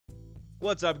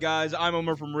What's up, guys? I'm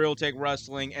Omer from Real Take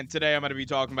Wrestling, and today I'm going to be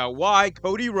talking about why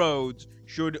Cody Rhodes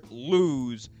should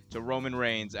lose to Roman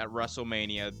Reigns at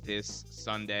WrestleMania this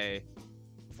Sunday.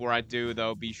 Before I do,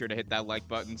 though, be sure to hit that like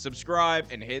button, subscribe,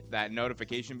 and hit that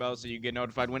notification bell so you get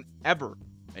notified whenever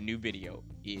a new video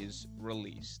is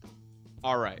released.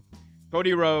 All right,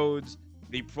 Cody Rhodes,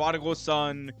 the prodigal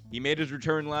son, he made his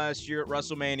return last year at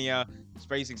WrestleMania. He's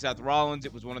facing Seth Rollins.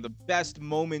 It was one of the best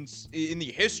moments in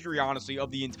the history, honestly, of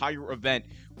the entire event.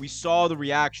 We saw the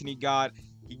reaction he got.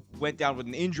 He went down with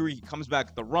an injury. He comes back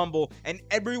at the Rumble, and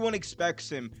everyone expects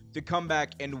him to come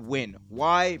back and win.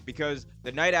 Why? Because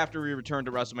the night after he returned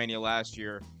to WrestleMania last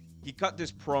year, he cut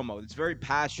this promo, this very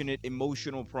passionate,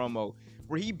 emotional promo,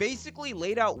 where he basically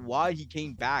laid out why he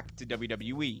came back to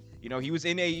WWE. You know, he was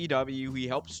in AEW, he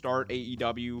helped start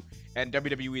AEW, and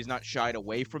WWE has not shied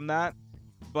away from that.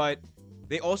 But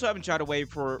they also haven't shied away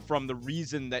from the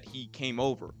reason that he came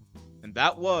over, and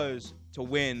that was to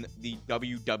win the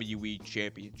WWE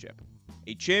Championship.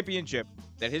 A championship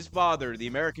that his father, the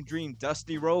American Dream,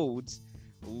 Dusty Rhodes,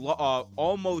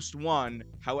 almost won.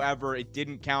 However, it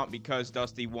didn't count because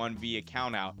Dusty won via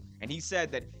countout. And he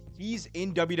said that he's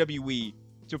in WWE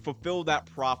to fulfill that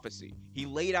prophecy. He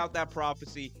laid out that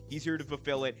prophecy. He's here to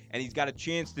fulfill it, and he's got a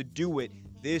chance to do it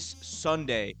this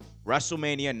Sunday,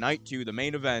 WrestleMania Night 2, the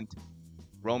main event,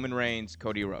 Roman Reigns,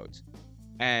 Cody Rhodes.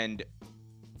 And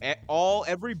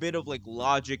every bit of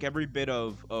logic, every bit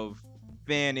of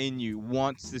fan in you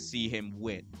wants to see him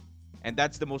win. And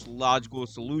that's the most logical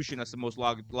solution. That's the most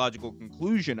logical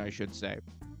conclusion, I should say.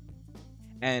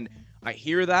 And I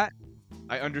hear that.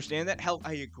 I understand that. Hell,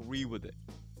 I agree with it.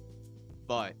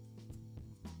 But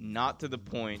not to the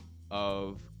point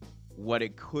of what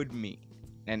it could mean.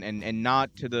 And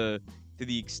not to the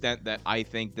extent that I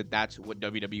think that that's what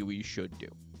WWE should do.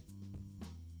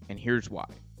 And here's why.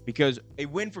 Because a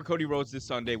win for Cody Rhodes this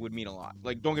Sunday would mean a lot.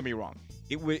 Like, don't get me wrong.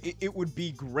 It would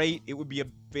be great. It would be a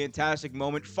fantastic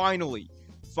moment. Finally,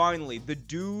 the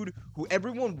dude who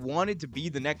everyone wanted to be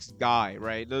the next guy,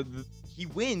 right? He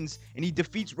wins, and he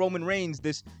defeats Roman Reigns,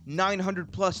 this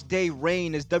 900-plus day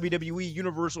reign as WWE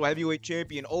Universal Heavyweight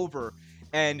Champion over.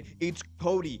 And it's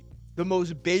Cody, the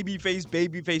most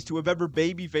babyface to have ever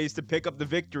babyfaced, to pick up the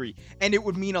victory. And it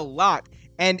would mean a lot.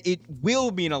 And it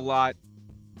will mean a lot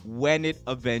when it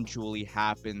eventually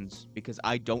happens, because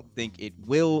I don't think it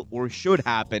will or should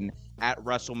happen at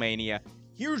WrestleMania.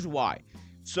 Here's why.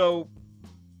 So,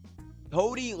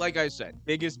 Cody, like I said,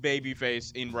 biggest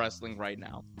babyface in wrestling right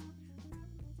now.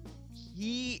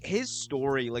 His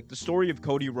story, like the story of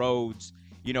Cody Rhodes,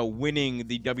 winning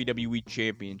the WWE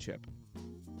Championship,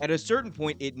 at a certain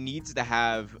point, it needs to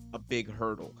have a big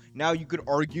hurdle. Now, you could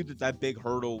argue that big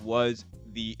hurdle was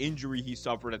the injury he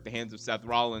suffered at the hands of Seth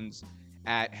Rollins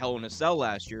at Hell in a Cell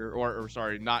last year, or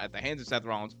sorry, not at the hands of Seth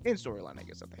Rollins, in storyline, I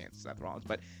guess, at the hands of Seth Rollins,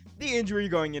 but the injury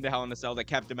going into Hell in a Cell that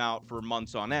kept him out for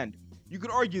months on end. You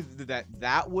could argue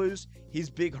that was his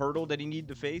big hurdle that he needed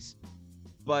to face,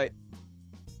 but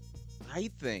I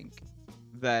think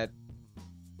that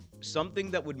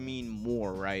something that would mean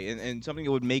more, right, and something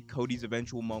that would make Cody's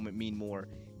eventual moment mean more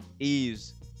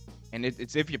is, and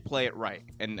it's if you play it right,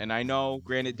 and I know,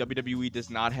 granted, WWE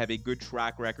does not have a good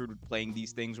track record with playing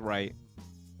these things right,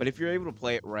 but if you're able to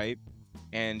play it right,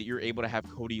 and you're able to have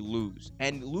Cody lose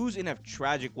in a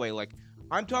tragic way, like,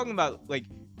 I'm talking about, like,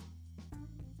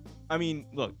 I mean,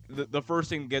 look, the first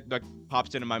thing that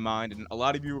pops into my mind, and a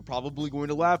lot of you are probably going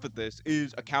to laugh at this,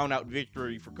 is a count-out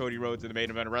victory for Cody Rhodes in the main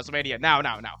event of WrestleMania. Now.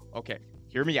 Okay,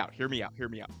 hear me out.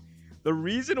 The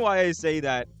reason why I say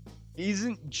that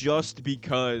isn't just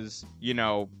because,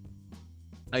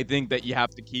 I think that you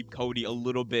have to keep Cody a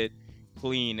little bit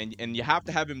clean, and you have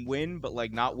to have him win, but,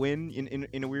 like, not win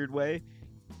in a weird way.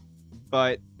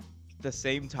 But at the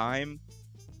same time,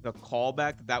 the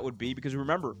callback that would be, because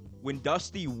remember, when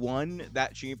Dusty won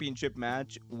that championship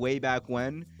match way back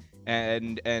when,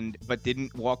 but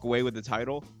didn't walk away with the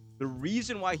title, the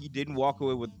reason why he didn't walk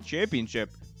away with the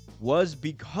championship was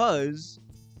because,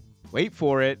 wait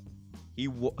for it, he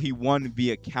won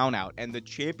via countout, and the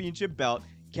championship belt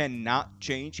cannot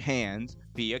change hands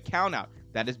via countout.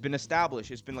 That has been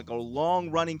established. It's been like a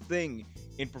long-running thing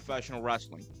in professional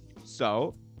wrestling.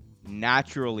 So,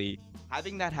 naturally,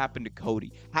 having that happen to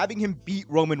Cody, having him beat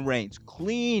Roman Reigns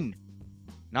clean,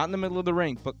 not in the middle of the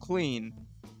ring, but clean,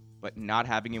 but not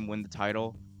having him win the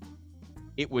title,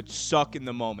 it would suck in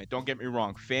the moment. Don't get me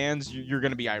wrong. Fans, you're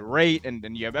going to be irate, and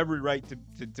you have every right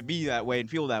to be that way and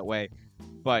feel that way.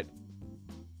 But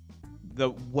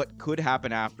what could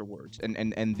happen afterwards, and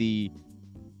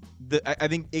I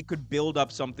think it could build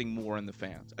up something more in the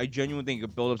fans. I genuinely think it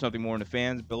could build up something more in the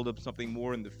fans, build up something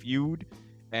more in the feud,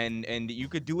 and you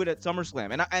could do it at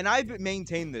SummerSlam. And I've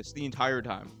maintained this the entire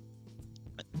time.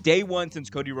 Day one since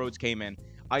Cody Rhodes came in,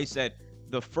 I said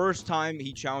the first time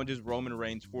he challenges Roman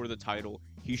Reigns for the title,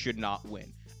 he should not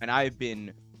win. And I've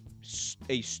been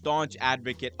a staunch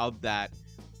advocate of that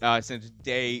since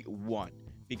day one.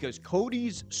 Because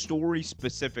Cody's story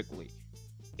specifically,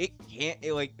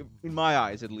 like, in my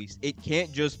eyes at least, it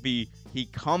can't just be he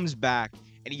comes back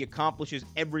and he accomplishes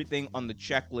everything on the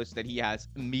checklist that he has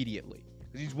immediately.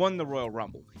 He's won the Royal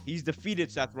Rumble. He's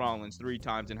defeated Seth Rollins 3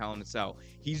 times in Hell in a Cell.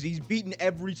 He's beaten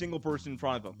every single person in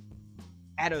front of him.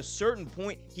 At a certain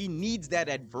point, he needs that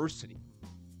adversity.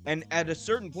 And at a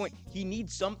certain point, he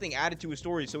needs something added to his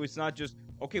story, so it's not just,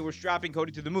 okay, we're strapping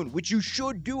Cody to the moon, which you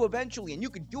should do eventually, and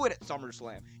you could do it at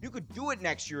SummerSlam. You could do it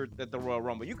next year at the Royal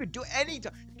Rumble. You could do it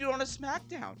anytime. You could do it on a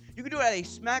SmackDown. You could do it at a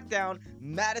SmackDown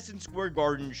Madison Square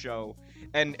Garden show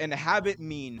and have it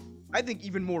mean, I think,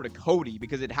 even more to Cody,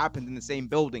 because it happened in the same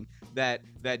building that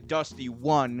Dusty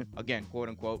won, again,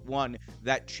 quote-unquote, won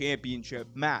that championship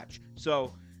match.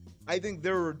 So I think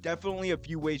there are definitely a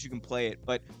few ways you can play it,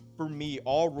 but for me,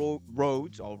 all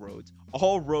roads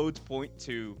point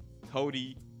to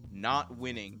Cody not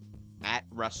winning at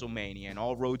WrestleMania, and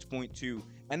all roads point to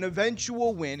an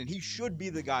eventual win, and he should be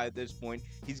the guy at this point.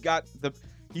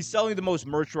 He's selling the most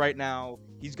merch right now.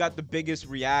 He's got the biggest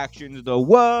reactions, the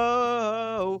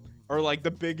whoa, or like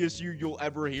the biggest you'll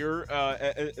ever hear,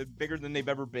 bigger than they've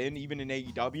ever been, even in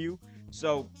AEW.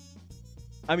 So,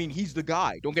 I mean, he's the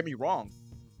guy. Don't get me wrong.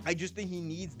 I just think he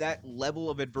needs that level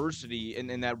of adversity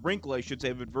and that wrinkle, I should say,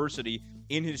 of adversity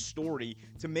in his story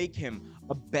to make him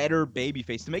a better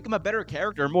babyface, to make him a better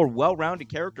character, a more well-rounded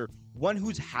character, one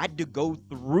who's had to go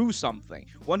through something,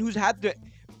 one who's had to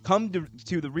come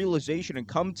to the realization and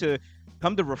come to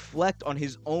reflect on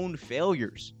his own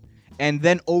failures and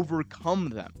then overcome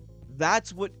them.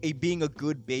 That's what being a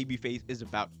good babyface is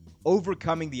about.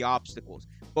 Overcoming the obstacles,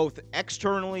 both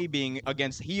externally being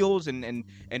against heels and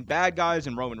bad guys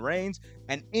and Roman Reigns,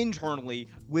 and internally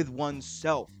with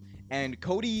oneself. And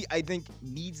Cody, I think,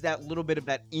 needs that little bit of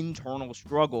that internal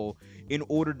struggle in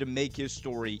order to make his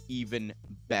story even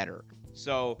better.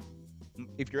 So,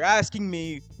 if you're asking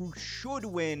me who should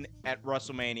win at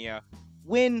WrestleMania,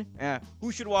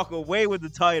 who should walk away with the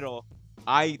title,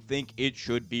 I think it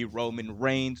should be Roman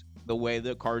Reigns, the way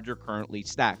the cards are currently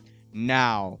stacked.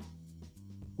 Now,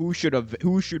 who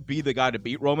should be the guy to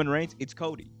beat Roman Reigns? It's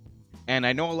Cody. And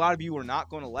I know a lot of you are not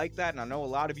going to like that, and I know a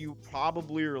lot of you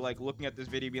probably are like looking at this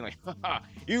video being like, haha,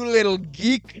 you little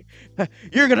geek,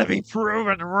 you're going to be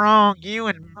proven wrong, you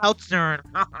and Meltzer.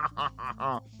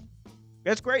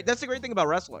 That's great. That's the great thing about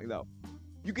wrestling, though.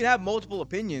 You can have multiple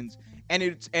opinions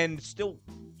and still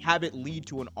have it lead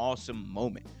to an awesome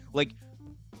moment. Like,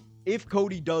 if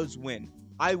Cody does win,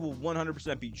 I will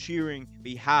 100% be cheering,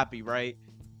 be happy, right?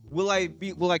 Will I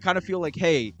kind of feel like,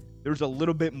 hey, there's a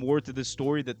little bit more to this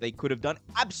story that they could have done?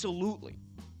 Absolutely.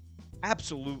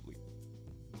 Absolutely.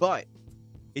 But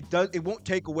it won't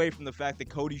take away from the fact that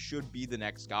Cody should be the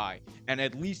next guy. And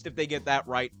at least if they get that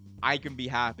right, I can be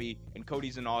happy, and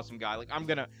Cody's an awesome guy. Like, I'm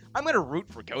gonna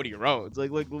root for Cody Rhodes. Like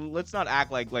let's not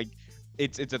act like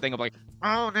it's a thing of like,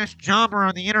 oh, this jobber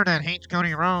on the internet hates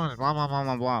Cody Rhodes, blah blah blah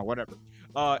blah blah, whatever.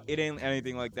 It ain't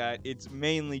anything like that. It's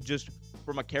mainly just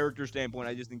from a character standpoint.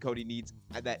 I just think Cody needs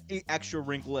that extra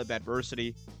wrinkle of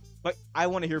adversity. But I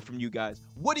want to hear from you guys.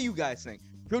 What do you guys think?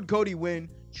 Should Cody win?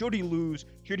 Should he lose?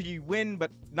 Should he win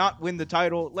but not win the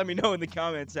title? Let me know in the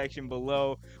comment section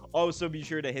below. Also, be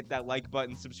sure to hit that like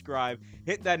button, subscribe,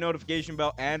 hit that notification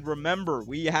bell, and remember,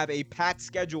 we have a packed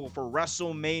schedule for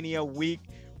WrestleMania week.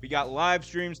 We got live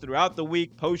streams throughout the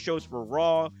week, post shows for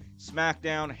Raw,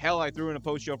 SmackDown. Hell, I threw in a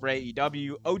post show for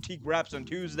AEW, OT Graps on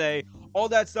Tuesday. All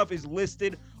that stuff is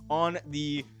listed on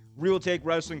the Real Take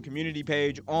Wrestling community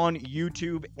page on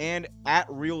YouTube and at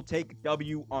Real Take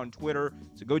W on Twitter.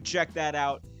 So go check that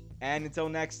out. And until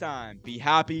next time, be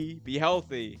happy, be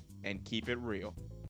healthy, and keep it real.